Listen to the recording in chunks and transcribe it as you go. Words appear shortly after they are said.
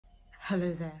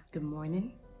Hello there, good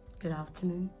morning, good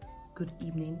afternoon, good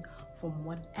evening, from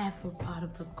whatever part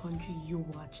of the country you're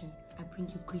watching. I bring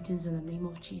you greetings in the name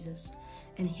of Jesus.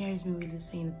 And here is me really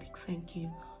saying a big thank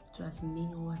you to as many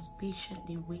who has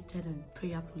patiently waited and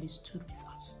prayerfully stood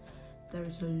with us. There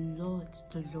is a lot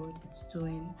the Lord is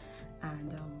doing,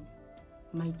 and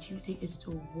my duty is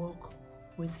to walk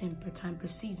with Him per time, per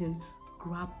season,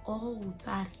 grab all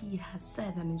that He has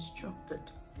said and instructed.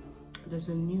 There's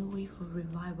a new wave of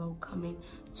revival coming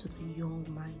to the young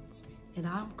minds, and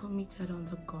I'm committed on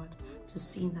the God to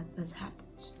seeing that this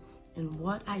happens. And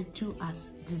what I do as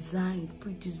designed,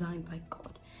 pre-designed by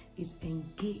God, is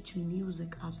engage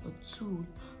music as a tool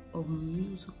of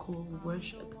musical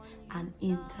worship and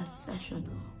intercession,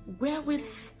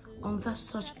 wherewith under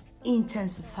such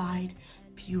intensified,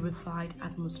 purified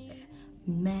atmosphere,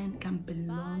 men can be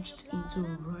launched into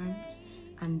realms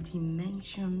and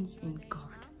dimensions in God,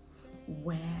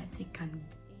 where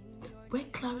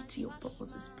clarity of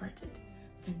purpose is spreaded,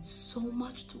 and so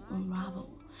much to unravel,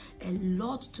 a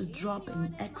lot to drop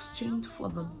in exchange for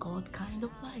the God kind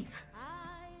of life.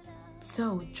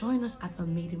 So join us at the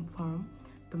Meeting Forum.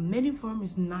 The Meeting Forum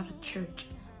is not a church.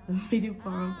 The Meeting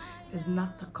Forum is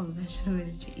not the conventional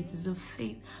ministry. It is a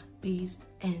faith-based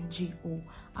NGO.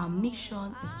 Our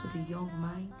mission is to the young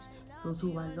minds, those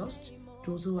who are lost,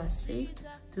 those who are saved,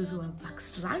 those who are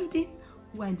backsliding,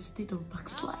 who are in the state of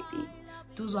backsliding,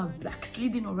 those who are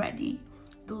backsliding already,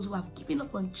 those who have given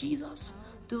up on Jesus,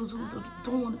 those who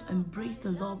don't want to embrace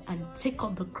the love and take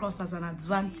up the cross as an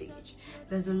advantage.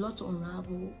 There's a lot to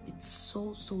unravel. It's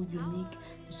so unique,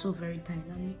 it's so very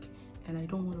dynamic, and I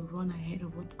don't want to run ahead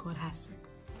of what God has said.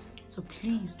 So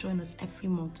please join us every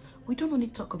month. We don't only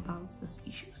talk about these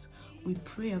issues, we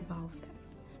pray about them.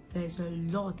 There's a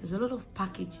lot of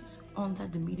packages under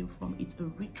the Meeting Forum. It's a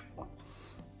rich one.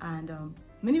 And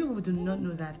many people do not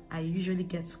know that I usually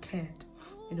get scared,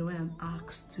 when I'm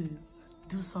asked to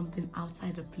do something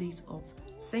outside the place of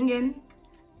singing.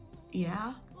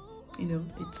 Yeah,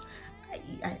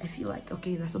 I feel like,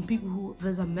 okay, there's some people who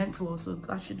these are meant for, so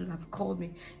God shouldn't have called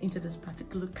me into this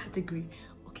particular category.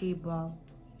 Okay, but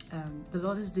the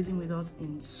Lord is dealing with us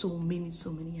in so many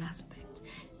aspects,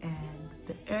 and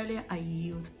the earlier I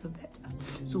yield, the better.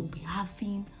 So we'll be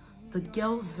having the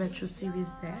Girls Virtual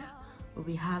Series there. We'll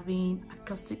be having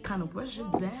acoustic kind of worship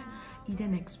there.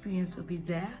 Eden Experience will be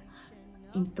there.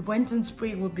 Brenton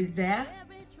Spray will be there.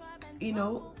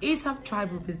 ASAP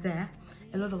Tribe will be there.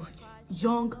 A lot of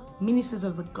young ministers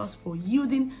of the gospel,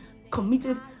 yielding,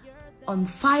 committed, on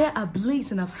fire,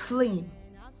 ablaze, and aflame.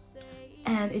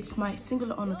 And it's my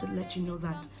singular honor to let you know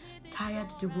that Tired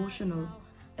Devotional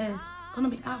is gonna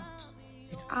be out.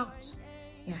 It's out,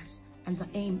 yes. And the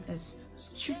aim is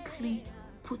strictly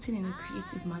putting in a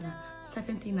creative manner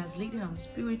certain things as leading our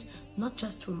spirit, not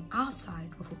just from our side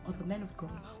but from other men of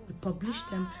God. We publish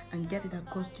them and get it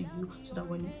across to you, so that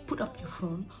when you put on your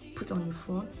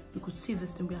phone, you could see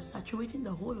this thing. We are saturating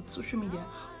the whole of social media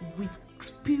with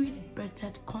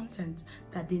spirit-birthed content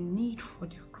that they need for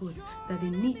their growth, that they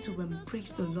need to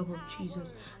embrace the love of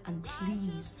Jesus. And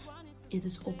please, it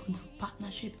is open for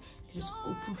partnership, it is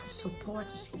open for support,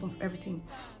 it's open for everything.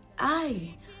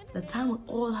 The time we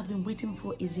all have been waiting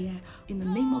for is here. In the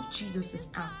Name of Jesus is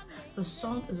out. The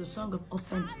song is a song of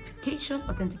authentication,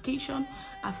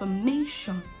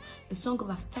 affirmation, a song of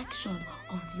affection,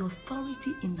 of the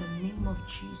authority in the name of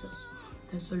Jesus.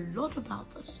 There's a lot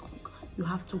about the song. You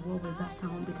have to work with that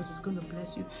sound because it's going to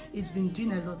bless you. It's been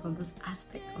doing a lot on this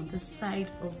aspect, on this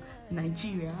side of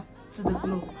Nigeria to the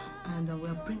globe, and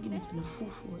we're bringing it in a full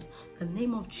force. The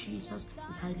name of Jesus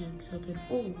is highly exalted.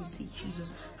 Oh, we see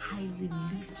Jesus highly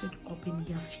lifted up in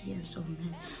the affairs of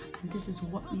men, and this is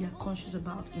what we are conscious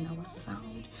about in our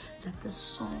sound, that the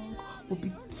song will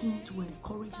begin to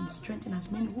encourage and strengthen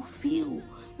as many who feel.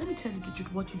 Let me tell you the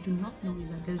truth, what you do not know is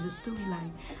that there's a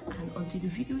storyline, and until the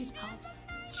video is out,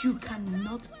 you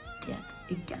cannot get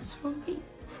a guess from me.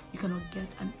 You cannot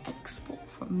get an expo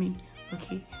from me.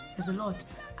 Okay, there's a lot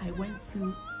I went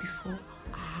through before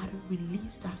I had to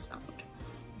release that sound,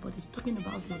 but it's talking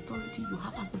about the authority you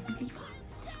have as a believer,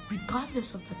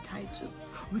 regardless of the title,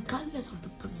 regardless of the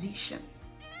position.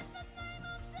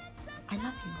 I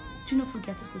love you. Do not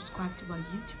forget to subscribe to our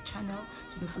YouTube channel.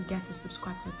 Do not forget to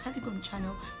subscribe to our Telegram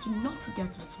channel. Do not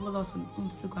forget to follow us on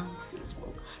Instagram and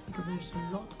Facebook, because there's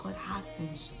a lot God has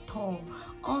in store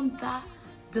under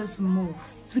this move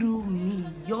through me.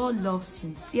 Your love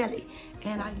sincerely,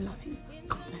 and I love you.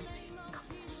 God bless you. God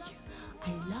bless you.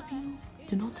 I love you.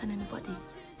 Do not tell anybody.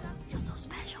 You're so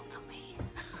special to me.